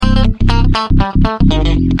Hey,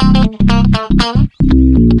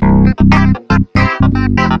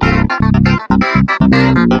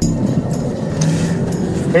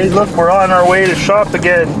 look, we're on our way to shop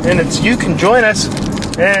again, and you can join us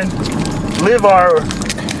and live our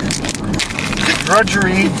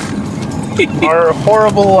drudgery, our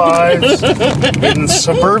horrible lives in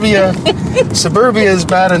suburbia. Suburbia is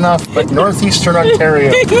bad enough, but northeastern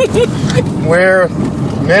Ontario, where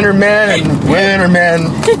men are men and women are men.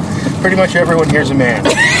 Pretty much everyone here's a man.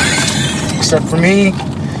 Except for me,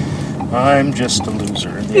 I'm just a loser,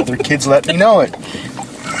 and the other kids let me know it.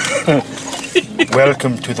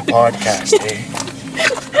 Welcome to the podcast, eh?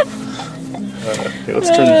 Okay, let's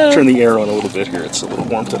turn the air on a little bit here. It's a little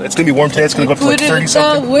warm today. It's going to be warm today. It's going to go up to like 30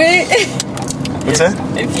 something. That way. What's that?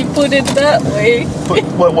 If you put it that way.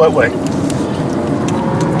 What way?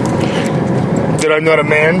 That I'm not a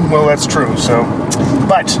man? Well, that's true, so...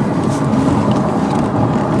 But...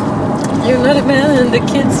 You're not a man and the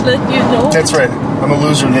kids let you know it? That's right. I'm a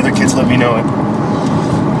loser and the other kids let me know it.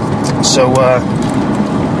 So,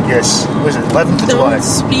 yes. What is it? 11th of July. Don't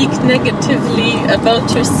speak negatively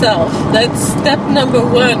about yourself. That's step number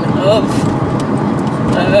 1 of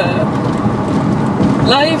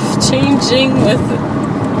life-changing with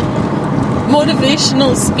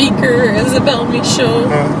motivational speaker Isabel Michaud.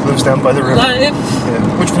 Lives down by the river. Life.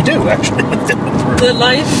 Yeah, which we do, actually. The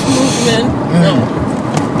life movement. No.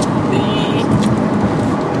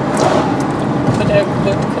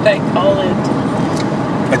 What could I call it?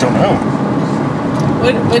 I don't know.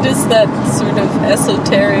 What is that sort of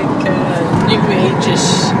esoteric, new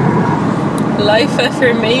age-ish life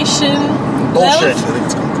affirmation? Bullshit, I think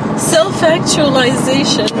it's called.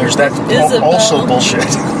 Self-actualization. There's that Isabel. also bullshit.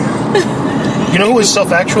 You know who was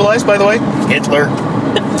self-actualized, by the way? Hitler.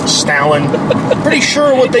 Stalin. Pretty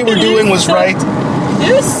sure what they were doing was right.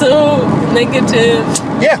 You're so negative.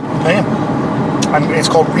 Yeah, I am. It's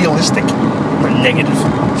called realistic. I'm negative.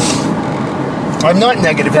 I'm not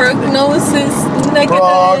negative. Prognosis negative.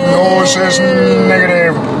 Prognosis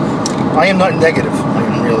negative. I am not negative. I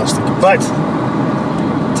am realistic. But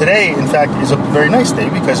today, in fact, is a very nice day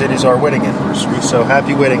because it is our wedding anniversary. So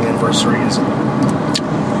happy wedding anniversary, Isabel.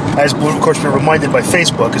 As of course we're reminded by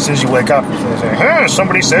Facebook as soon as you wake up.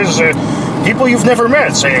 Somebody says people you've never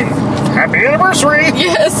met saying happy anniversary.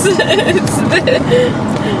 Yes, it's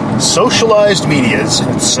socialized medias.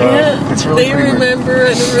 It's really they remember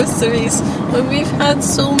anniversaries. When we've had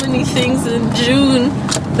so many things in June,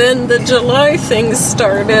 then the July things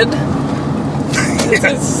started.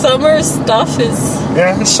 Yeah. Summer stuff is...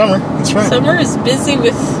 Yeah, it's summer. That's right. Summer is busy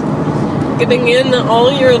with getting in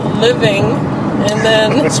all your living, and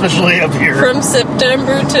then... Especially up here. From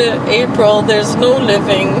September to April, there's no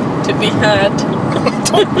living to be had.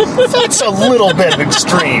 That's a little bit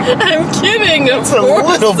extreme. I'm kidding, of That's course. a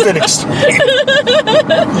little bit extreme.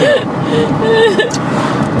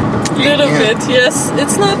 Little bit, yes.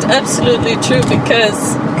 It's not absolutely true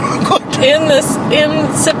because in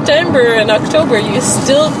September and October you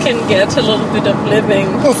still can get a little bit of living.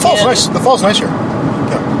 Well, the fall's nice here.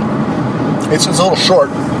 Yeah. It's a little short.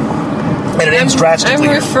 And it ends drastically.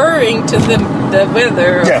 I'm referring to the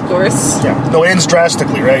weather, of course. Yeah. No, it ends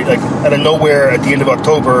drastically, right? Like, out of nowhere at the end of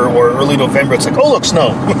October or early November, it's like, oh, look,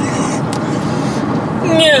 snow.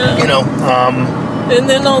 Yeah. You know, and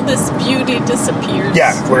then all this beauty disappears.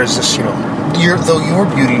 Yeah, whereas this, your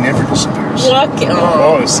beauty never disappears. Walking.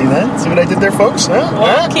 Oh, see that? See what I did there, folks?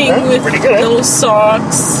 Walking with no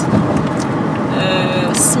socks.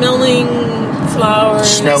 Smelling flowers.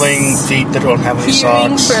 Smelling feet that don't have any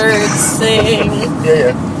socks. Hearing birds sing.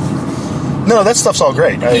 Yeah. No, that stuff's all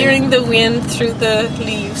great. Hearing the wind through the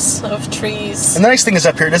leaves of trees. And the nice thing is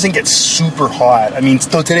up here, it doesn't get super hot. I mean,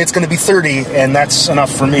 though today it's going to be 30, and that's enough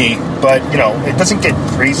for me. But, it doesn't get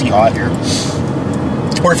crazy hot here.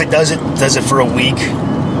 Or if it does it for a week,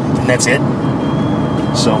 and that's it.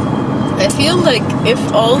 So. I feel like if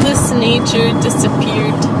all this nature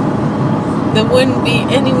disappeared, there wouldn't be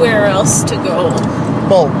anywhere else to go.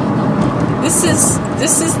 Well, this is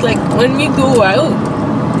like when we go out,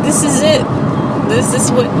 this is it. This is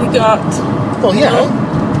what we got. Well, yeah.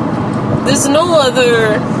 There's no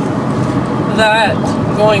other that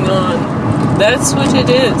going on. That's what it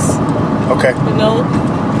is. Okay.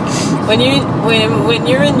 When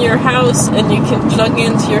you're in your house and you can plug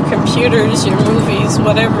into your computers, your movies,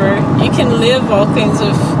 whatever, you can live all kinds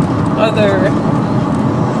of other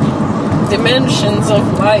dimensions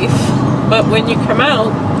of life. But when you come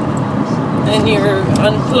out and you're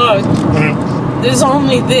unplugged, there's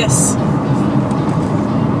only this.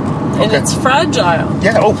 And it's fragile.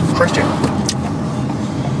 Yeah, Christian.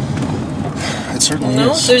 It certainly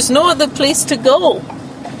is. There's no other place to go.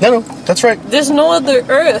 No, that's right. There's no other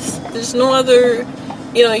Earth. There's no other.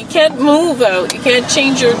 You know, you can't move out. You can't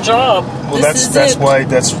change your job. Well, that's why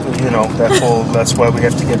that's why we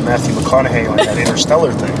have to get Matthew McConaughey on that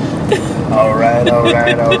Interstellar thing. All right.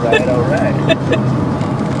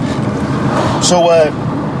 So,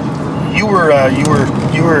 you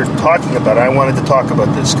were talking about. I wanted to talk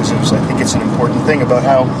about this because I think it's an important thing about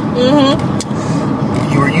how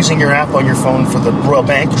you were using your app on your phone for the Royal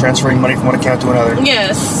Bank, transferring money from one account to another.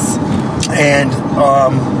 Yes. And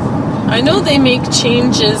I know they make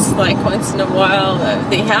changes like once in a while.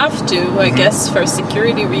 They have to, I guess, for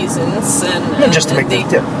security reasons, and just to make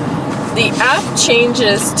the app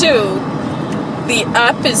changes too. The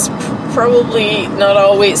app is probably not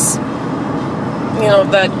always,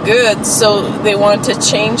 that good, so they want to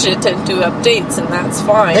change it and do updates, and that's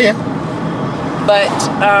fine. Yeah. But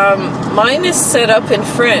mine is set up in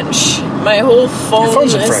French. My whole phone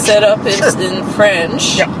is set up in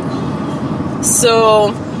French. Yeah.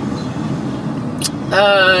 So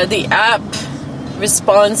the app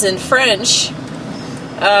responds in French,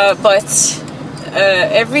 but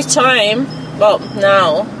every time,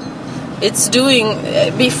 now it's doing.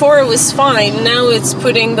 Before it was fine. Now it's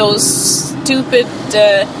putting those stupid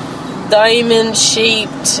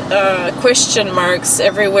diamond-shaped question marks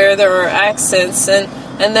everywhere there are accents, and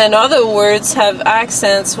then other words have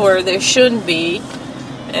accents where there shouldn't be.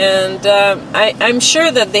 And I'm sure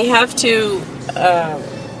that they have to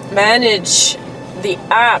manage the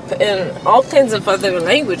app in all kinds of other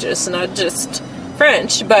languages, not just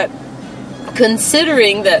French. But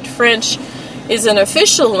considering that French is an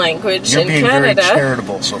official language in Canada, you're being very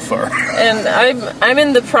charitable so far. And I'm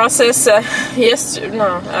in the process.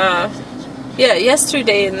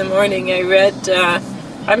 Yesterday in the morning I read.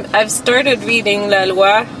 I've started reading La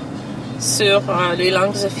Loi sur les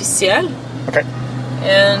langues officielles. Okay.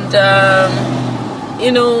 And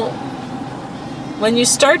when you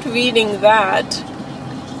start reading that,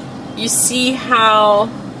 you see how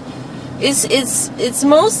it's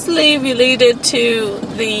mostly related to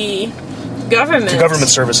the government. To government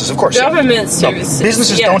services, of course. Government services. No,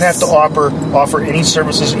 businesses don't have to offer any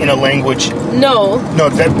services in a language. No.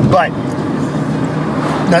 But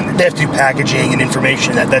they have to do packaging and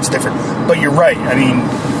information. That's different. But you're right. I mean,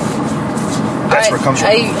 that's where it comes from.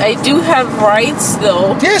 I do have rights,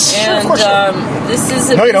 though. Yes, and, of course. This is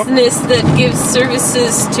a business that gives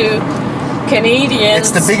services to Canadians.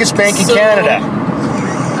 It's the biggest bank in Canada.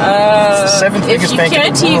 It's the seventh biggest bank in the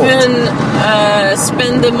world. If you can't even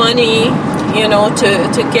spend the money,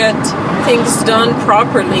 to get things done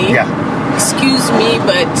properly, excuse me,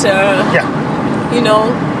 but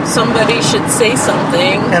somebody should say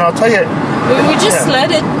something. And I'll tell you, we just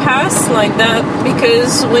let it pass like that,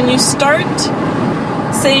 because when you start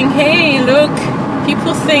saying, hey, look,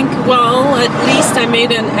 people think, well, at least I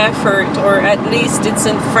made an effort, or at least it's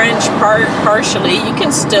in French partially. You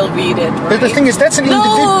can still read it, right? But the thing is, that's an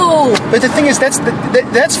individual. But the thing is,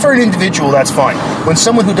 that's for an individual. That's fine. When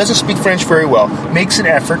someone who doesn't speak French very well makes an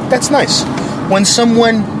effort, that's nice. When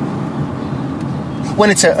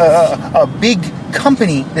it's a big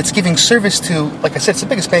company that's giving service to, like I said, it's the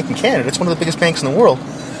biggest bank in Canada. It's one of the biggest banks in the world.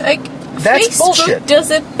 That's Facebook bullshit.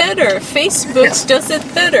 does it better. Facebook does it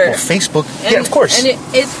better. Well, Facebook, of course. And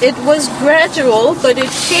it was gradual, but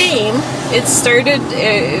it came. It started,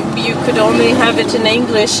 you could only have it in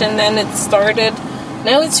English, and then it started.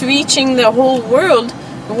 Now it's reaching the whole world.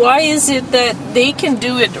 Why is it that they can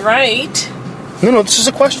do it right? No, this is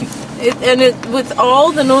a question. With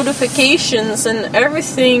all the notifications and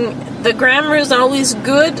everything, the grammar is always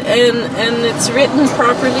good, and it's written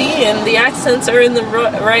properly, and the accents are in the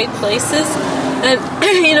right places. And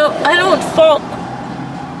I don't fault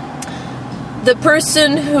the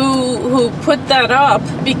person who put that up,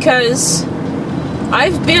 because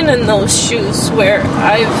I've been in those shoes where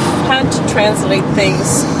I've had to translate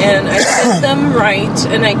things, and I said them right,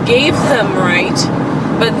 and I gave them right.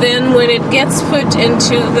 But then when it gets put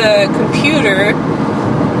into the computer,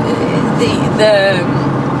 the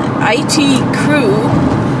IT crew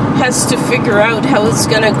has to figure out how it's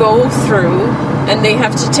going to go through, and they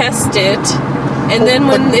have to test it. And then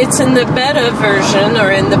when it's in the beta version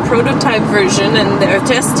or in the prototype version and they're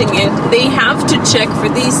testing it, they have to check for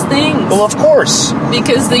these things. Well, of course.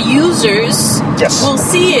 Because the users will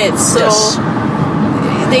see it. So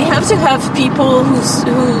they have to have people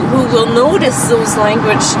who will notice those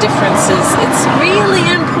language differences. It's really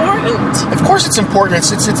important. Of course it's important.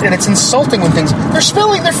 And it's insulting when things...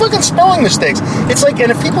 They're fucking spelling mistakes. It's like,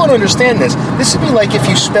 and if people don't understand this would be like if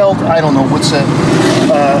you spelled, I don't know, what's a...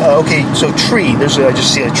 okay, so tree. I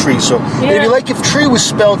just see a tree. So it'd be like if tree was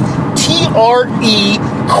spelled T-R-E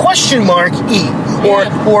question mark E.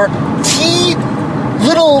 Or T...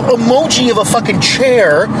 little emoji of a fucking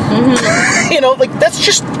chair. You know, like, that's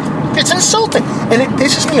just, it's insulting. And it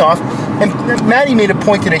pisses me off. And Maddie made a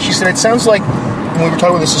point today. She said, it sounds like, when we were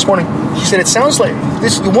talking about this morning, she said, it sounds like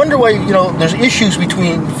this, you wonder why, you know, there's issues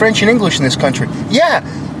between French and English in this country. Yeah.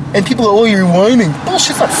 And people are, oh, you're whining.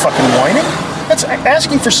 Bullshit's not fucking whining. That's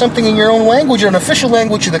asking for something in your own language, an official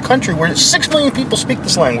language of the country, where 6 million people speak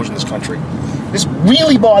this language in this country. This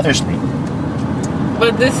really bothers me.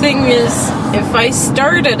 But the thing is, if I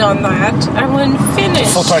started on that, I wouldn't finish. It's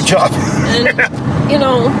a full-time job. And, you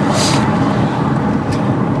know,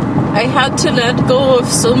 I had to let go of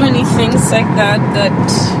so many things like that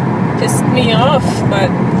pissed me off. But,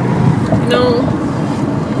 you know...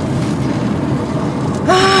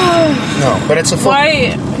 No, but it's a full...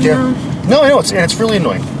 Why? Yeah. No, I know, it's really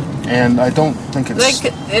annoying. And I don't think it's...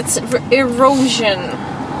 Like, it's erosion.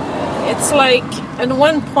 It's like, at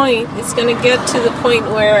one point, it's going to get to the point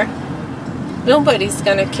where nobody's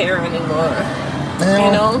going to care anymore. Well,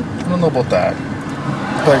 you know? I don't know about that.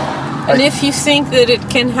 But if you think that it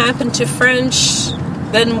can happen to French,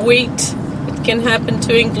 then wait. It can happen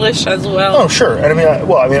to English as well. Oh, sure. And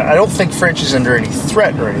I don't think French is under any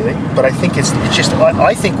threat or anything, but I think it's just,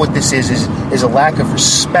 I think what this is a lack of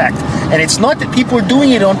respect. And it's not that people are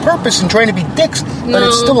doing it on purpose and trying to be dicks, but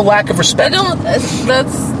it's still a lack of respect.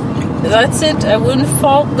 That's it. I wouldn't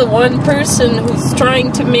fault the one person who's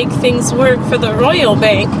trying to make things work for the Royal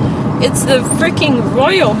Bank. It's the freaking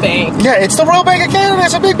Royal Bank. Yeah, it's the Royal Bank of Canada.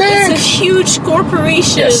 It's a big bank. It's a huge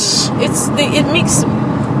corporation. Yes. It makes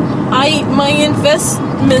my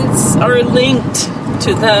investments are linked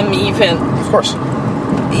to them even. Of course.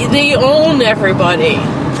 They own everybody.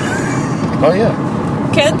 Oh yeah.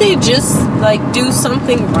 Can't they just, like, do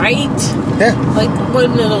something right? Yeah. Like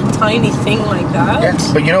one little tiny thing like that?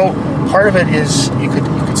 Yeah. But, you know, part of it is you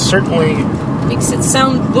could certainly... Makes it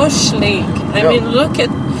sound bush league. I mean, look at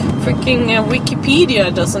freaking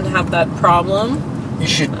Wikipedia doesn't have that problem. You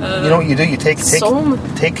should... you know what you do? You take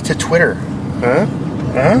to Twitter. Huh?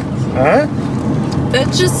 That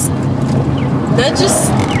just...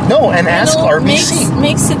 No, and ask RBC.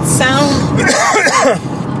 Makes it sound...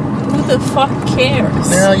 Who the fuck cares?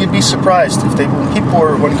 Well, you'd be surprised if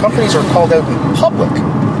when companies are called out in public.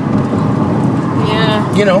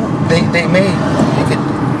 Yeah. You know, they could,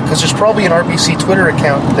 because there's probably an RBC Twitter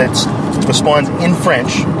account that responds in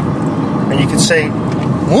French, and you could say,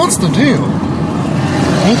 "What's the deal?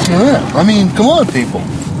 What's that? I mean, come on, people."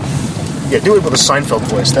 Yeah, do it with a Seinfeld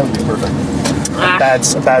voice. That would be perfect. A bad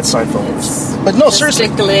Seinfeld voice. But no, seriously.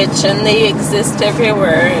 It's a glitch, and they exist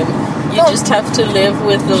everywhere. And you just have to live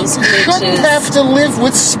with those glitches. You shouldn't have to live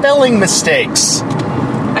with spelling mistakes.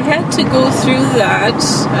 I had to go through that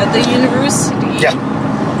at the university. Yeah.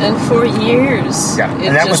 And for years. Yeah,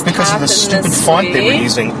 and that was because of the stupid font they were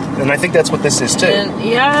using. And I think that's what this is too. And,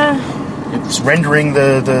 yeah. It's rendering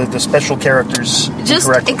the special characters just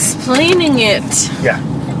incorrectly. Explaining it. Yeah.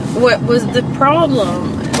 What was the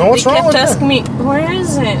problem? Well, what's wrong with it? They kept asking me, where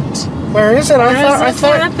is it? Where is it? I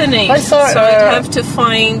thought happening. I thought so I'd have to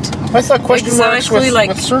find. I thought question marks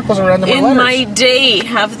with circles around them were letters. In my day,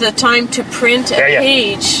 have the time to print a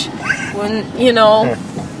page when you know. Yeah.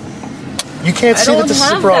 You can't see that this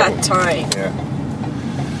is a problem. I don't have that time. Yeah.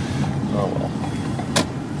 Oh well.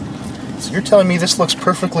 So you're telling me this looks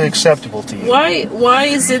perfectly acceptable to you? Why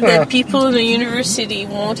is it that people in the university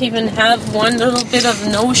won't even have one little bit of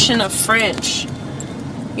notion of French?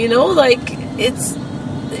 You know, like it's.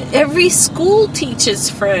 Every school teaches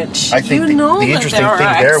French. I think the interesting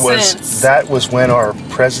thing there was when our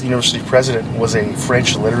university president was a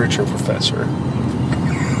French literature professor.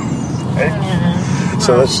 Yeah.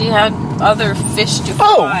 So she had other fish to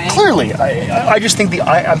fry. Oh, clearly. I just think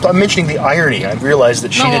I'm mentioning the irony. I realized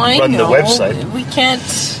that she didn't run the website. We can't,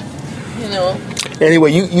 you know.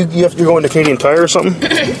 Anyway, you're going to Canadian Tire or something?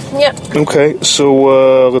 Yeah. Okay,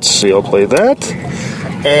 so let's see. I'll play that.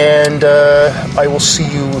 And I will see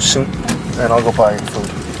you soon. And I'll go buy food.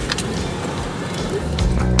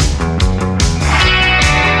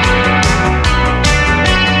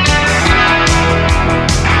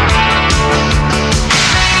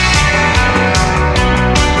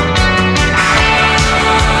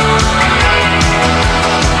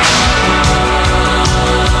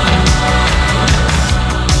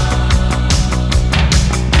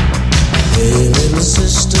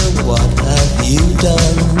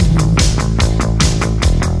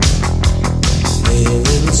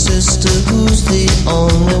 who's the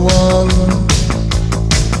only one?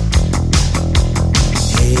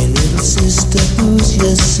 Hey little sister, who's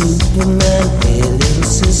your Superman? Hey little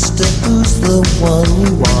sister, who's the one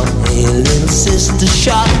you want? Hey little sister,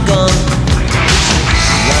 shotgun.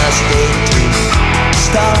 Nice day to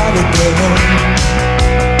start again.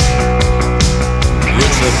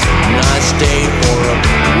 It's a nice day for a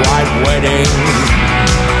white wedding.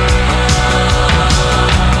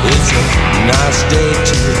 It's a nice day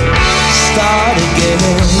to start again.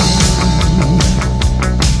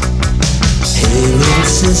 Hey little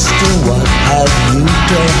sister, what have you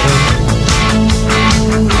done?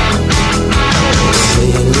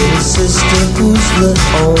 Hey little sister, who's the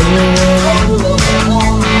only one?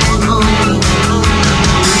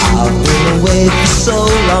 I've been away for so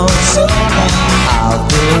long. I've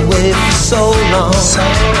been away for so long.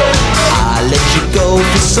 I let you go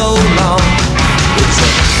for so long. It's a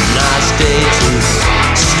nice day to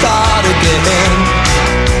start again.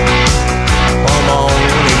 Come on,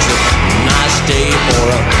 it's a nice day for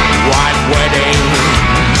a white wedding.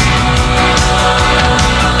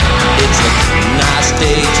 It's a nice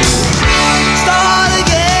day to start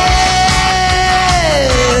again.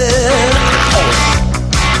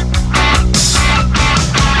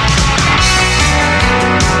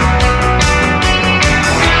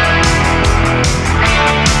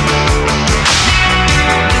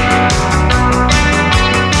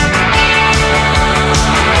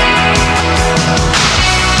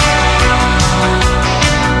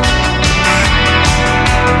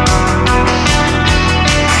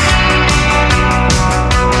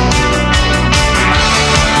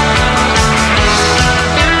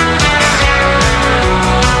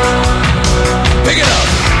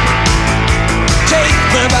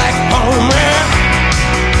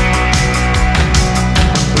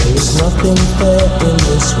 Nothing fair in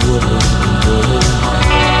this world.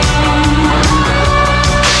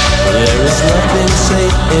 There is nothing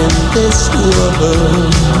safe in this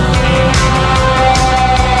world.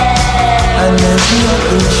 And there's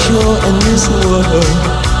nothing sure in this world.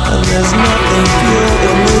 And there's nothing pure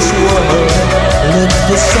in this world. Look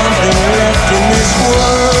for something left in this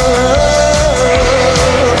world.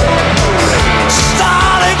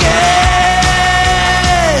 Start again.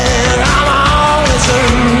 I'm on, it's a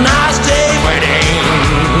nice day waiting.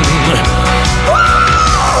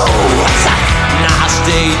 Whoa, it's a nice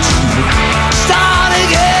day to start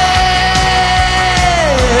again.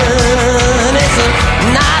 It's a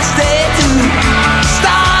nice day to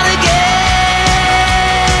start again.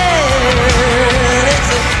 It's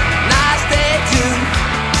a nice day to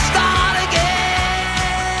start again.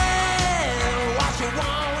 What you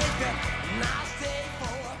want with a nice day for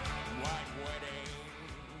a white wedding.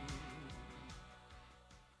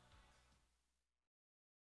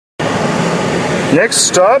 Next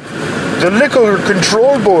stop, the Liquor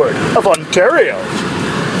Control Board of Ontario.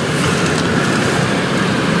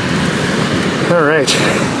 All right.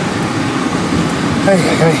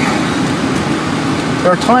 Hey.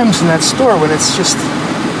 There are times in that store when it's just,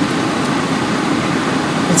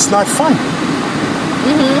 it's not fun.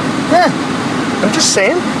 Yeah, I'm just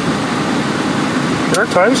saying. There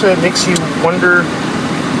are times when it makes you wonder.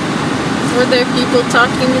 Were there people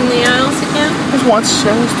talking in the aisles again? There's once,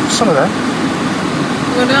 yeah, there's some of that.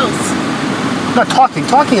 What else? Not talking.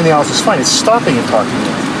 Talking in the aisles is fine. It's stopping and talking.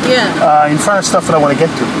 Yeah. In front of stuff that I want to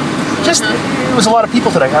get to. Just, there was a lot of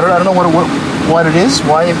people today. I don't know what it is.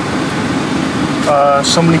 Why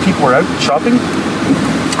so many people are out shopping.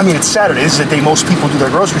 I mean, it's Saturday. This is the day most people do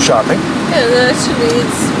their grocery shopping. Yeah, actually,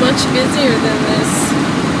 it's much busier than this.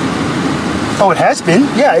 Oh, it has been?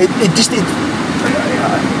 Yeah, it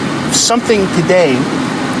something today.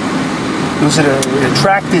 It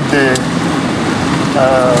attracted the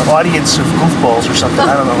audience of goofballs or something.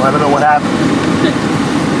 I don't know what happened.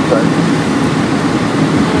 But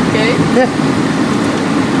okay. yeah.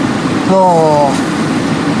 Oh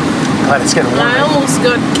God, it's getting warm. I almost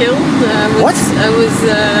got killed. What? I was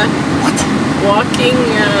What? walking.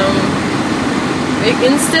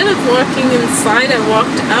 Instead of walking inside, I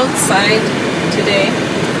walked outside today.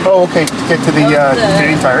 Oh, okay. To get to the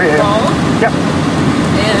Canadian Tire. Yeah. Mall. Yeah.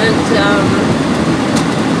 And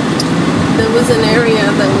there was an area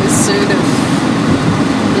that was sort of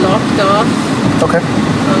blocked off Okay.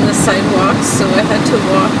 on the sidewalk, so I had to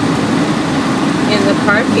walk in the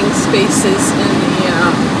parking spaces, in the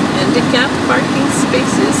handicapped parking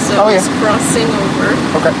spaces, so I was crossing over.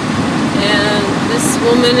 Okay. And this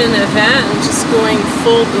woman in a van, just going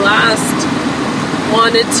full blast,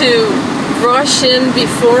 wanted to rush in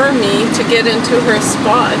before me to get into her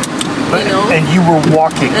spot. you know. And you were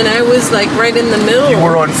walking. And I was like right in the middle. You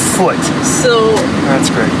were on foot. So That's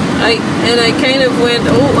great. I kind of went,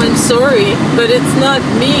 oh, I'm sorry, but it's not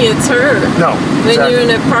me, it's her. No. When exactly. you're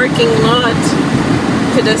in a parking lot,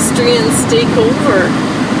 pedestrians take over.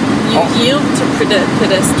 You yield to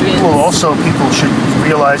pedestrians. Well, also people should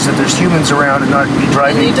realize that there's humans around and not be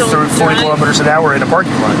driving you don't through 40 drive. kilometers an hour in a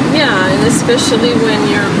parking lot. Yeah, and especially when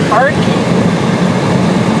you're parking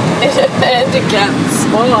in a handicapped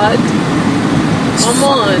spot. Come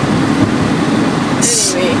on.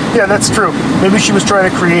 Anyway. Yeah, that's true. Maybe she was trying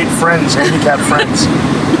to create friends, handicapped friends.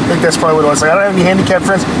 I think that's probably what it was. Like, I don't have any handicapped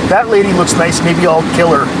friends. That lady looks nice. Maybe I'll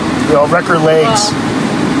kill her. I'll wreck her legs.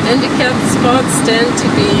 Handicapped spots tend to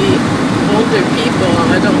be older people.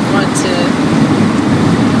 I don't want to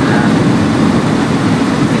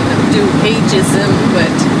do ageism,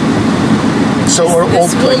 but So are this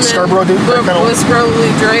old like woman Scarborough dude? was probably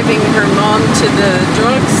driving her mom to the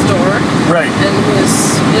drugstore. Right. And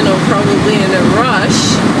was, probably in a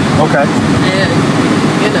rush. Okay. And,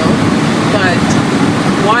 but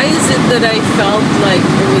why is it that I felt like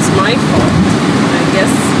it was my fault? I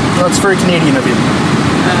guess. That's very Canadian of you.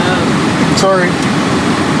 Sorry.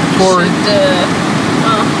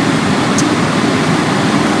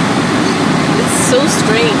 It's so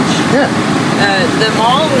strange. Yeah. The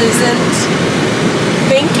mall isn't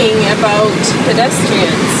thinking about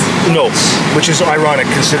pedestrians. No, which is ironic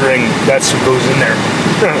considering that's what goes in there.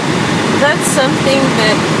 That's something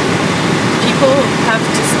that people have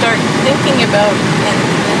to start thinking about in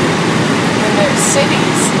their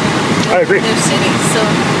cities. I agree. Their cities. So,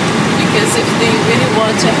 because if they really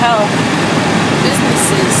want to help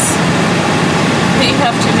businesses, they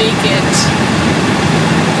have to make it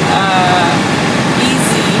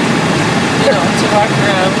easy, to walk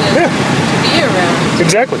around and to be around.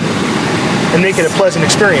 Exactly. And make it a pleasant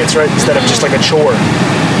experience, right? Instead of just like a chore.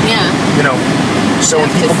 Yeah. So when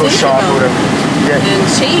people go shop or whatever. Yeah. And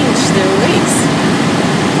change their ways.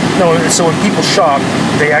 No, so when people shop,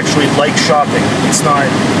 they actually like shopping. It's not,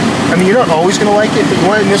 you're not always going to like it, but you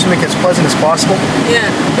want to make it as pleasant as possible.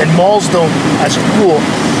 Yeah. And malls don't, as a rule,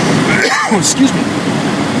 excuse me,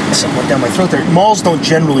 something went down my throat there. Malls don't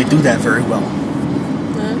generally do that very well.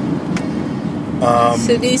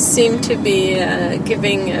 Cities seem to be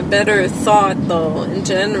giving a better thought, though, in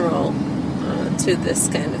general, to this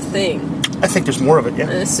kind of thing. I think there's more of it,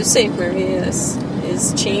 yeah. So St. Maria's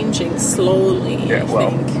is changing slowly, I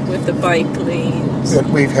think, with the bike lanes.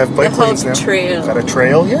 We have bike lanes now. Trail. Got a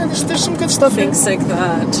trail, yeah. There's some good stuff. Things like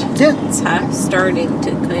that. Yeah. It's starting to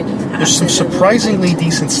kind of happen. There's some surprisingly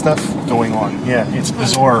decent stuff going on. Yeah, it's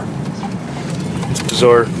bizarre. It's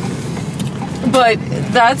bizarre. But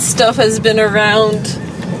that stuff has been around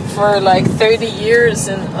for like 30 years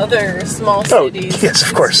in other small cities. Oh, yes,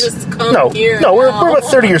 of course. It's just come here we're about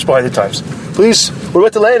 30 years behind the times. Please, we're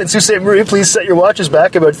about to land in Sault Ste. Marie. Please set your watches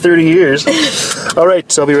back about 30 years. All right,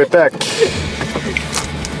 so I'll be right back.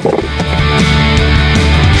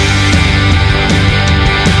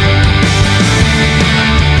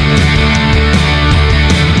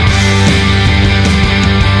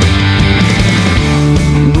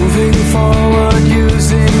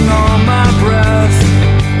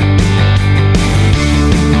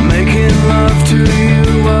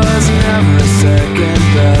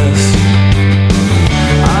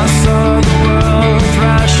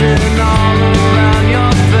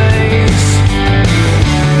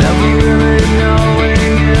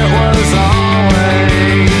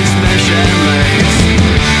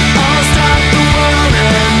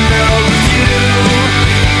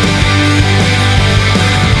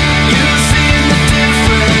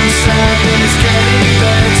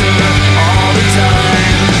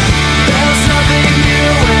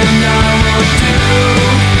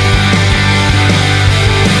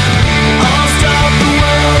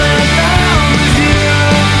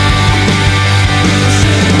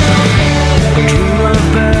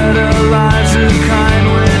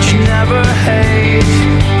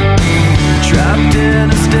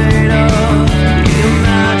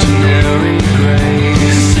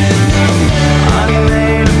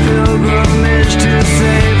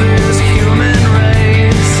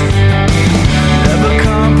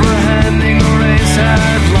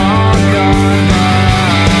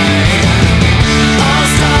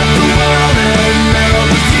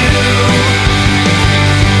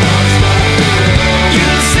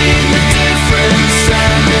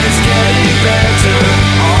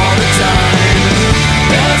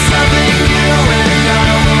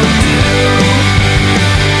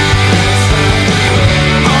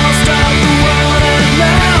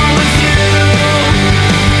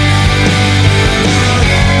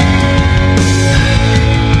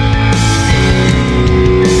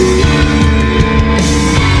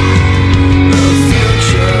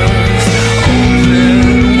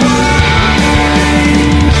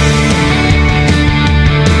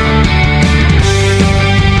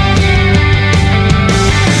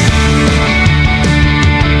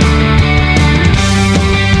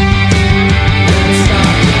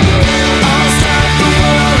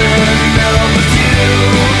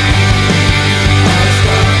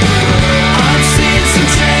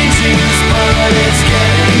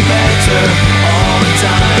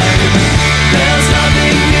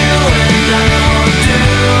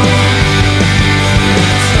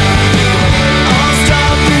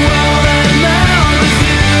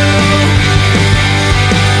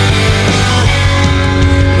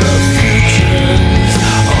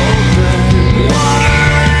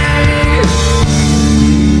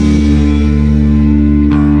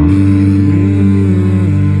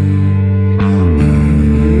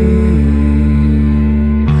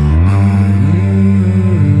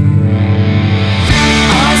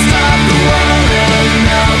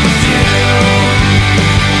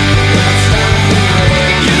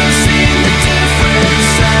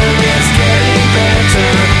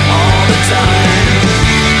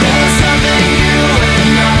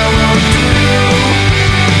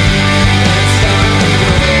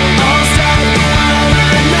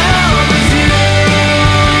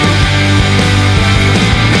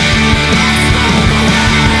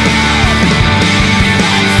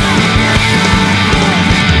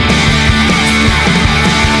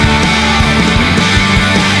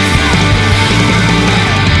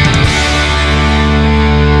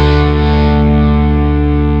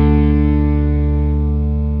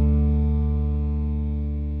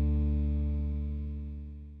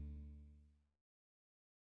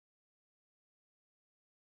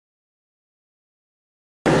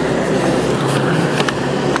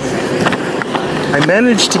 I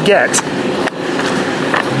managed to get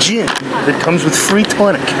gin that comes with free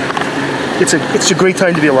tonic. It's a great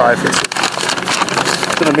time to be alive.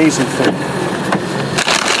 It's an amazing thing.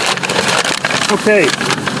 Okay,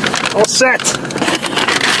 all set.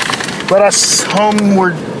 Let us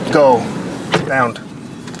homeward go. Bound.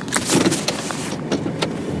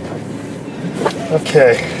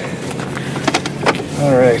 Okay.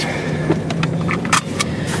 All right.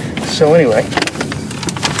 So anyway,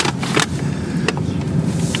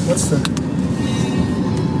 what's the?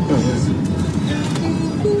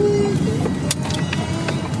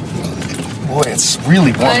 Boy, it's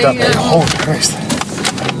really warmed up there. Holy Christ!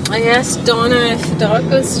 I asked Donna if the dog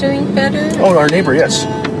was doing better. Oh, our neighbor, yes.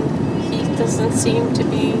 He doesn't seem to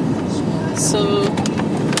be. So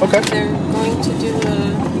Okay. they're going to do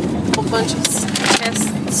a whole bunch of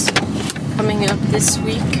tests coming up this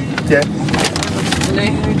week. Yeah. And I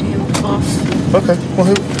heard him cough. Okay.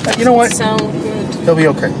 Well, you know what? Sound good. He'll be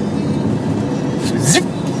okay. Zip.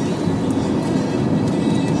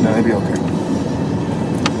 No, he'll be okay.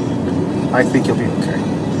 I think he'll be okay.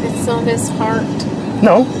 It's not his heart.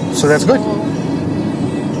 No, so that's good. So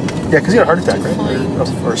Yeah, because he had a heart attack, right? Fine.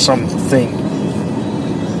 Or something.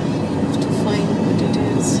 have to find what it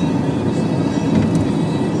is.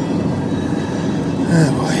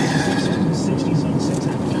 Oh boy.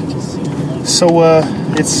 So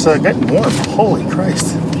it's getting warm. Holy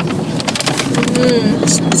Christ.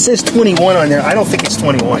 It says 21 on there. I don't think it's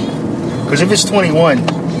 21. Because if it's 21,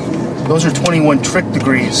 those are 21 trick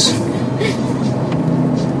degrees.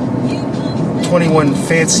 21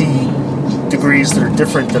 fancy degrees that are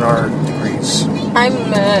different than our degrees. I'm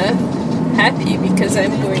happy because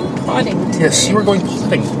I'm going potting today. Yes, you were going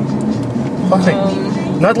potting.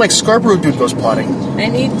 Potting. Not like Scarborough dude goes potting. I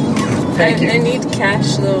need Thank you. I need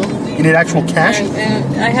cash though. You need actual cash?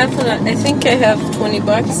 And I have I think I have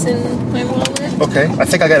 $20 in my wallet. Okay, I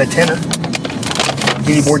think I got a tenner.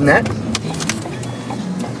 You need more than that?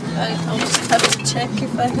 I'll just have to check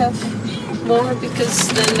if I have more because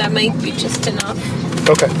then that might be just enough.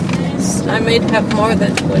 Okay. I might have more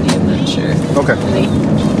than 20, I'm not sure. Okay.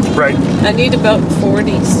 Right. I need about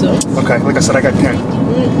 40, so. Okay, like I said, I got 10.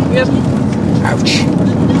 Yep. Ouch.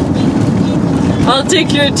 I'll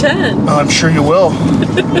take your 10. I'm sure you will.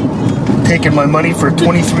 Taking my money for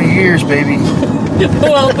 23 years, baby.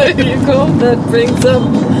 Well, there you go. That brings up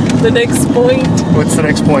the next point. What's the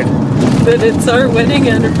next point? That it's our wedding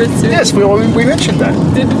anniversary. Yes, we mentioned that.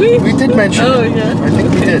 Did we? We did mention Oh, it. yeah. I think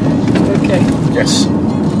we did. Okay. Yes.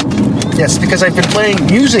 Yes, because I've been playing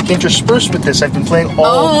music interspersed with this. I've been playing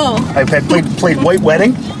all... Oh. I've had played White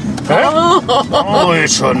Wedding. Huh? Oh.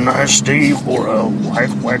 It's a nice day for a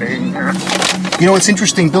white wedding. You know, it's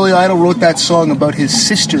interesting. Billy Idol wrote that song about his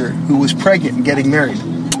sister who was pregnant and getting married.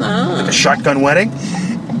 Like a shotgun wedding.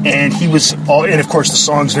 And he was all... And, of course, the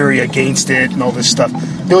song's very against it and all this stuff.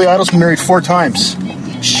 Billy Idol's been married 4 times.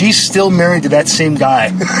 She's still married to that same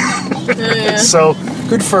guy. Oh, yeah. So,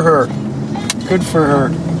 good for her. Good for her.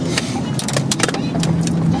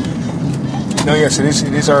 No, yes, it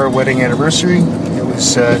is our wedding anniversary.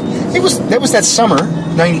 That was that summer,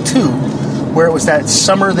 92, where it was that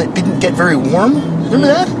summer that didn't get very warm. Remember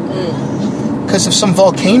that? Because of some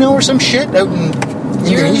volcano or some shit out in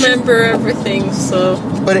You Indonesia. remember everything, so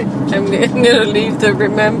But I'm going to leave the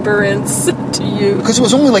remembrance to you. because it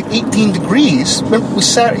was only like 18 degrees. Remember, we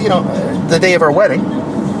sat, the day of our wedding.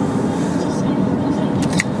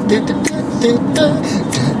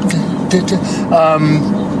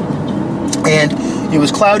 And it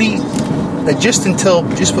was cloudy just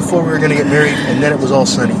before we were going to get married, and then it was all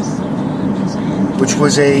sunny, which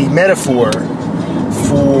was a metaphor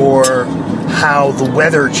for how the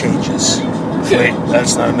weather changes. Wait,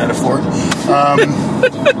 that's not a metaphor.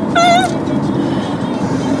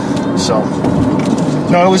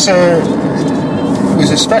 No, it was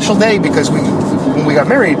a special day because when we got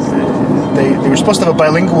married, they were supposed to have a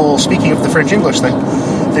bilingual, speaking of the French-English thing,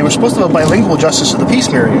 they were supposed to have a bilingual justice of the peace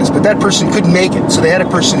marry us, but that person couldn't make it, so they had a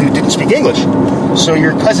person who didn't speak English. So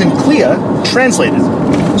your cousin Clea translated.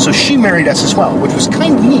 So she married us as well, which was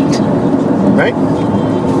kind of neat, right?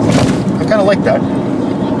 I kind of like that.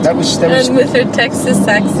 That was. And with her Texas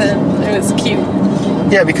accent, it was cute.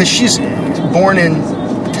 Yeah, because she's born in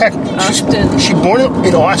Austin. She's born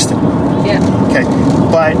in Austin. Yeah. Okay,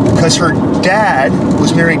 but because her dad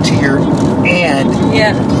was married to your aunt,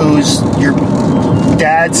 Yeah. who's your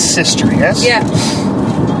dad's sister, yes? Yeah.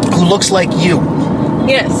 Who looks like you.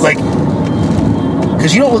 Yes. Like,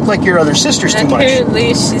 because you don't look like your other sisters too much.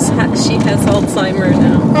 Apparently, she has Alzheimer's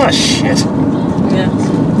now. Oh, shit. Yeah.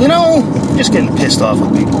 You know, I'm just getting pissed off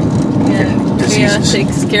with people. Yeah. Clea Diseases.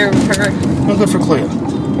 takes care of her. Well, good for Clea.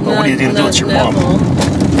 Well, what are you going to do? It's your mom.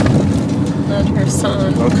 Not her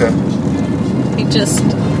son. Okay. He just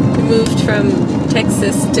moved from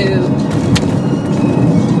Texas to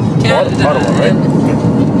Canada. Ottawa, right? And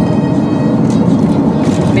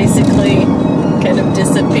basically kind of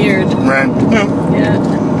disappeared. Right. Yeah.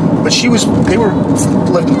 But they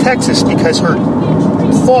lived in Texas because her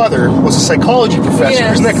father was a psychology professor.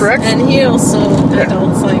 Yes, Isn't that correct? and he also had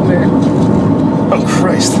Alzheimer. Oh,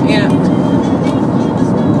 Christ. Yeah.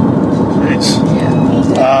 Nice.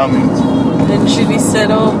 Yeah. And Julie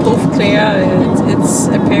said, "Oh, pauvre Cléa, it's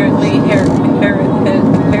apparently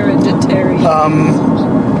hereditary."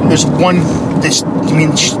 There's one. You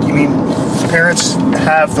mean parents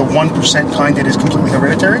have the 1% kind that is completely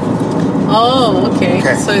hereditary? Oh, okay.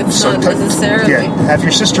 So it's not necessarily. Yeah. Have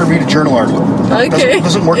your sister read a journal article. Okay. It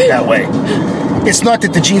doesn't work that way. It's not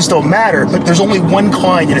that the genes don't matter, but there's only one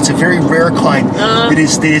kind, and it's a very rare kind that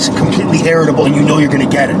is completely heritable, and you know you're going to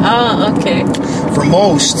get it. Oh, okay. For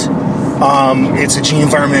most, it's a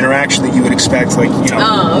gene-environment interaction that you would expect, like, you know.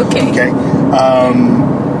 Oh, okay. Okay.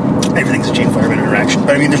 Everything's a gene-environment interaction,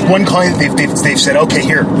 but I mean, there's one kind that they've said, okay,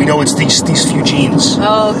 here we know it's these few genes.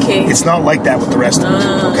 Oh, okay. It's not like that with the rest of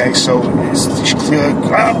them. Okay, so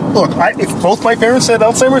look, if both my parents had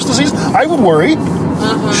Alzheimer's disease, I would worry.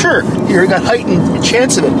 Sure, you got heightened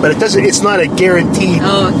chance of it, but it's not a guarantee.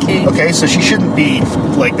 Oh, okay. Okay, so she shouldn't be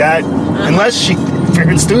like that unless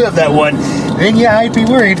parents do have that one. Then yeah, I'd be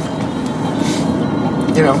worried.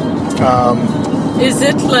 You know. Is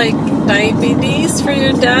it like diabetes for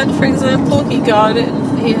your dad, for example? He got it.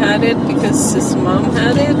 He had it because his mom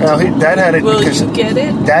had it. Dad had it. Will you get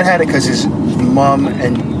it? Dad had it because his mom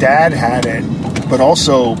and dad had it, but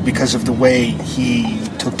also because of the way he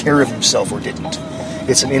took care of himself or didn't.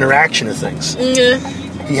 It's an interaction of things. Yeah.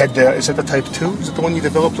 He had is that the type 2? Is it the one you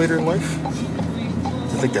develop later in life?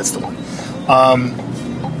 I think that's the one.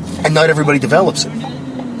 And not everybody develops it,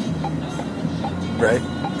 right?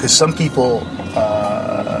 Because some people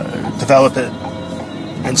develop it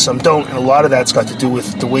and some don't, and a lot of that's got to do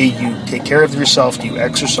with the way you take care of yourself. Do you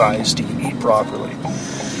exercise? Do you eat properly?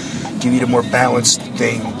 Do you eat a more balanced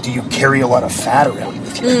thing? Do you carry a lot of fat around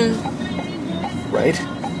with you? Right?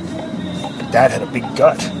 Dad had a big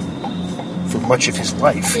gut for much of his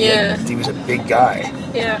life. Yeah. He was a big guy.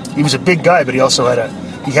 Yeah. He was a big guy, but he also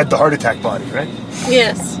had the heart attack body, right?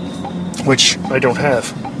 Yes. Which I don't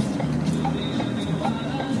have.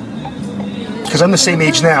 Because I'm the same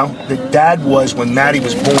age now that Dad was when Maddie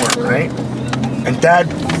was born, right? And Dad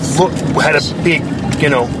had a big,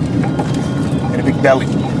 had a big belly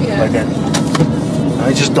by then.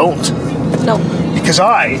 I just don't. No. Because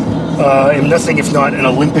I am nothing if not an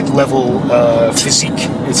Olympic level physique.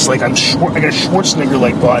 It's like I got a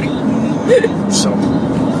Schwarzenegger-like body. So.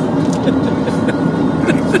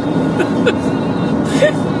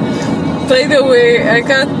 By the way, I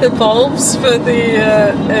got the bulbs for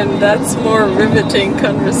and that's more riveting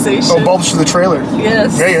conversation. Oh, bulbs for the trailer.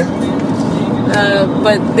 Yes. Yeah.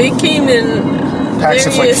 But they came in packs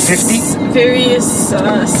of like 50? Various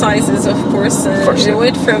sizes, of course. It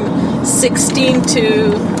went from 16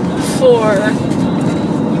 to 4.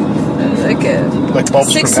 Like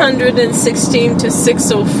bulbs 616 to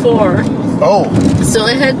 604. Oh. So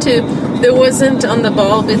I had to. There wasn't on the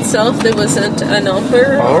bulb itself. There wasn't a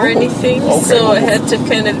number or anything. Okay. So I had to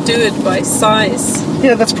kind of do it by size.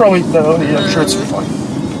 Yeah, that's probably. I'm sure it's fine.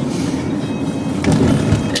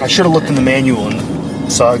 I should have looked in the manual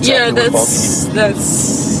and saw exactly what bulb you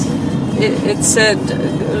need. It said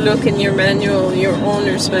look in your manual, your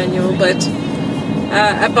owner's manual, but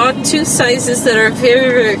I bought 2 sizes that are very,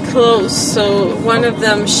 very close. So one of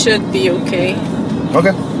them should be okay.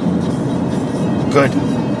 Okay. Good.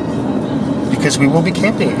 Because we will be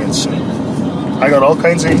camping again soon. I got all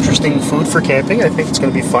kinds of interesting food for camping. I think it's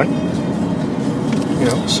going to be fun.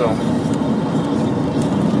 So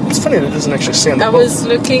it's funny that it doesn't actually say on the book. I was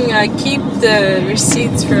looking. I keep the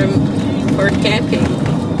receipts for camping.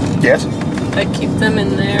 Yes. I keep them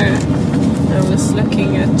in there. I was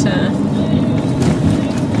looking at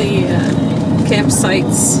the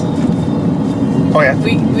campsites. Oh yeah.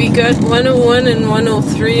 We got 101 and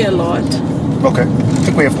 103 a lot. Okay. I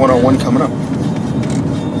think we have 101 coming up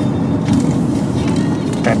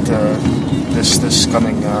at this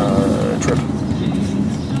coming trip.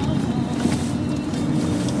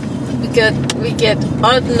 We get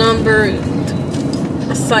odd numbered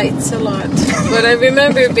sites a lot, but I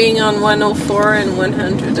remember being on 104 and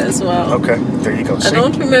 100 as well. Okay, there you go. See? I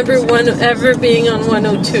don't remember ever being on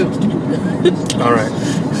 102. All right.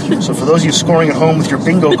 So for those of you scoring at home with your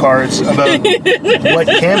bingo cards about what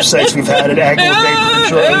campsites we've had at Agnew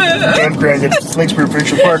Bay Campground at Lakesbury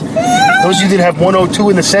Provincial Park, those of you that have 102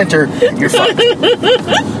 in the center, you're fucked.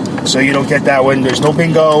 So you don't get that one. There's no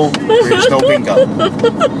bingo. There's no bingo.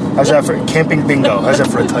 How's that for camping bingo? How's that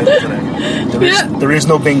for a title today? There is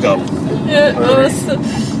no bingo. Yeah,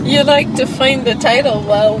 you like to find the title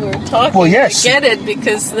while we're talking. Well, yes. To get it,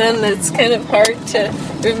 because then it's kind of hard to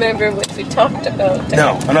remember what we talked about.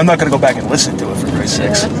 No, and I'm not going to go back and listen to it, for Christ's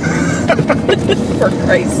sakes. For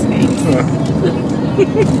Christ's sakes.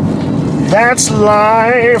 That's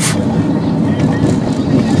life.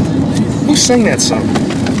 Who sang that song?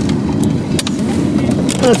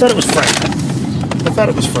 I thought it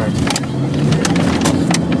was Frank.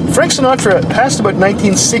 Frank Sinatra passed about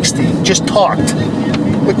 1960, just talked.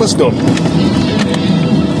 Like, let's do it.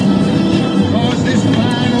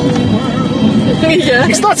 Yeah.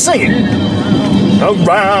 He's not singing.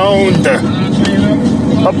 Around,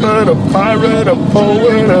 up at a pirate, a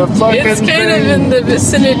poet, a fucking It's kind thing. of in the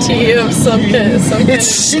vicinity of some kind It's of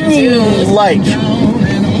singing tune. like.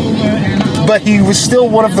 But he was still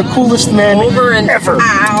one of the coolest men Over and ever.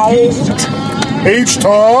 out. Each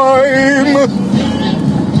time.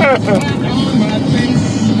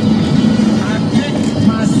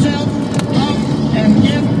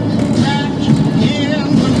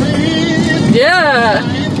 Yeah.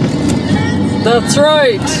 That's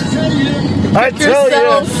right. I Pick tell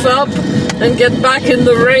yourself up and get back in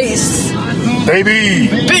the race. you, baby.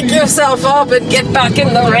 Pick yourself up and get back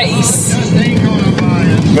in the race.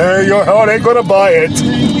 Man, your heart ain't gonna buy it.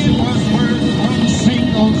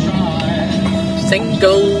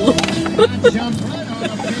 Single.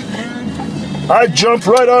 I jump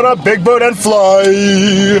right on a big bird and fly.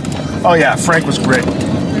 Oh yeah, Frank was great.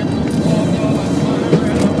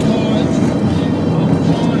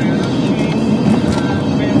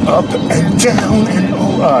 Up and down and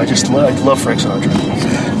oh, I love Frank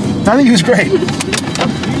Sinatra. I think he was great.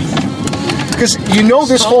 Because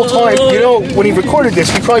this whole time, when he recorded this,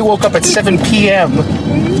 he probably woke up at 7 p.m.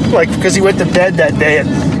 Like, because he went to bed that day.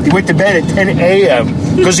 He went to bed at 10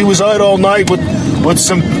 a.m. because he was out all night with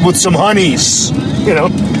some honeys.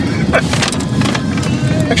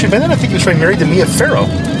 Actually, by then I think he was probably married to Mia Farrow,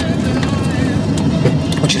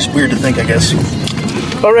 which is weird to think, I guess.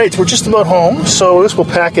 All right, we're just about home, so this will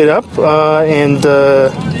pack it up, and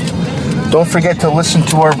don't forget to listen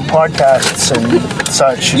to our podcasts and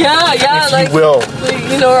such. Yeah, If you will.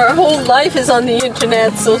 Our whole life is on the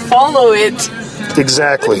internet, so follow it.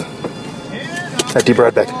 Exactly. I'll be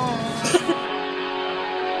right back.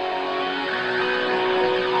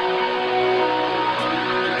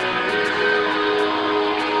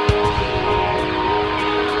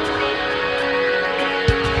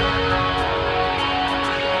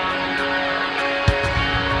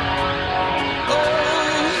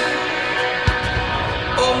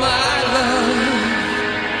 Oh my love,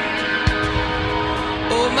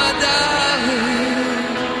 oh my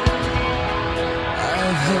darling,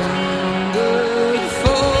 I've hungered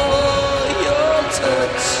for your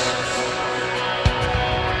touch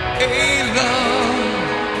a long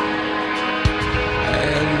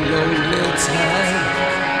and lonely time.